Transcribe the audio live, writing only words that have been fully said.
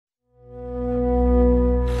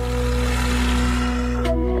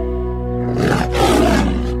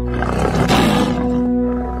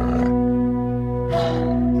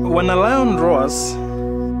because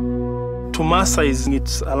to Maasai,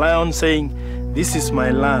 it's a lion saying, "This is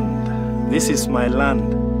my land, this is my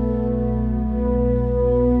land."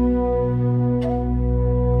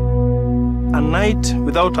 A night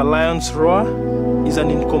without a lion's roar is an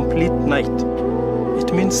incomplete night.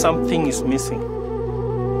 It means something is missing.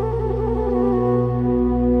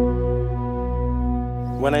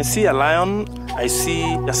 When I see a lion, I see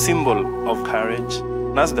a symbol of courage.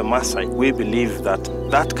 As the Maasai, we believe that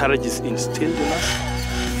that courage is instilled in us.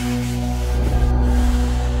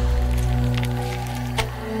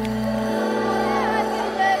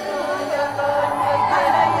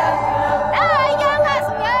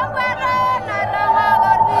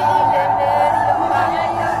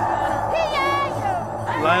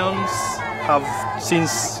 Lions have,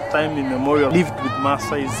 since time immemorial, lived with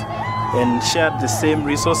Maasais and shared the same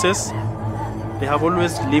resources. They have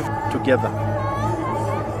always lived together.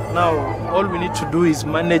 Now, all we need to do is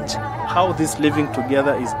manage how this living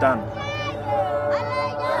together is done.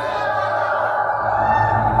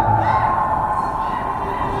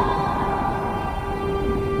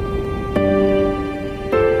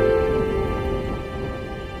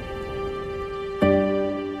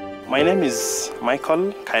 My name is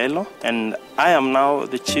Kaelo, and I am now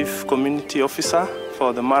the Chief Community Officer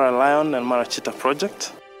for the Mara Lion and Mara Cheetah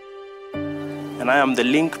project. And I am the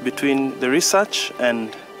link between the research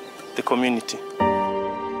and the community.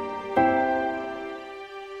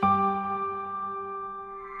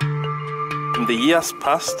 In the years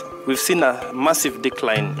past, we've seen a massive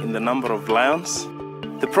decline in the number of lions.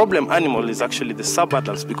 The problem animal is actually the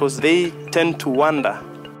sub-adults because they tend to wander.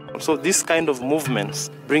 So this kind of movements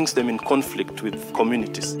brings them in conflict with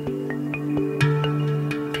communities.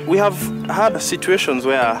 We have had situations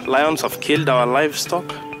where lions have killed our livestock.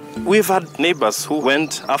 We've had neighbors who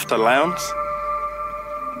went after lions.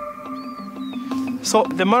 So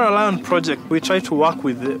the Mara Lion project, we try to work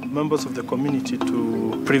with the members of the community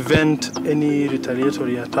to prevent any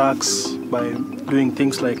retaliatory attacks by doing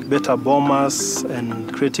things like better bombers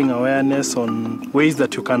and creating awareness on ways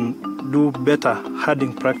that you can do better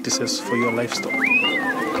herding practices for your livestock.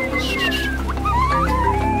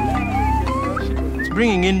 It's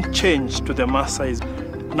bringing in change to the Maasai.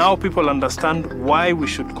 Now people understand why we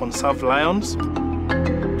should conserve lions.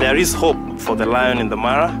 There is hope for the lion in the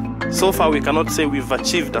Mara. So far we cannot say we've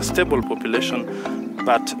achieved a stable population,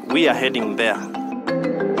 but we are heading there.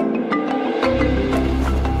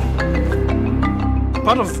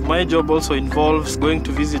 Part of my job also involves going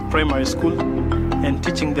to visit primary school and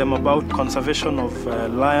teaching them about conservation of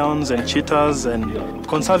lions and cheetahs and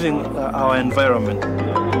conserving our environment.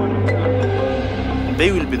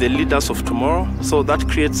 They will be the leaders of tomorrow, so that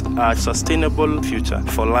creates a sustainable future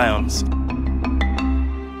for lions.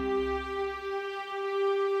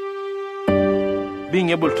 Being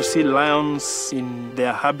able to see lions in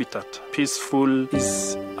their habitat, peaceful,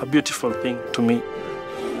 is a beautiful thing to me.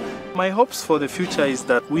 My hopes for the future is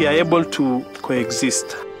that we are able to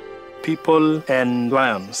coexist, people and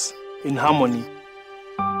lions, in harmony.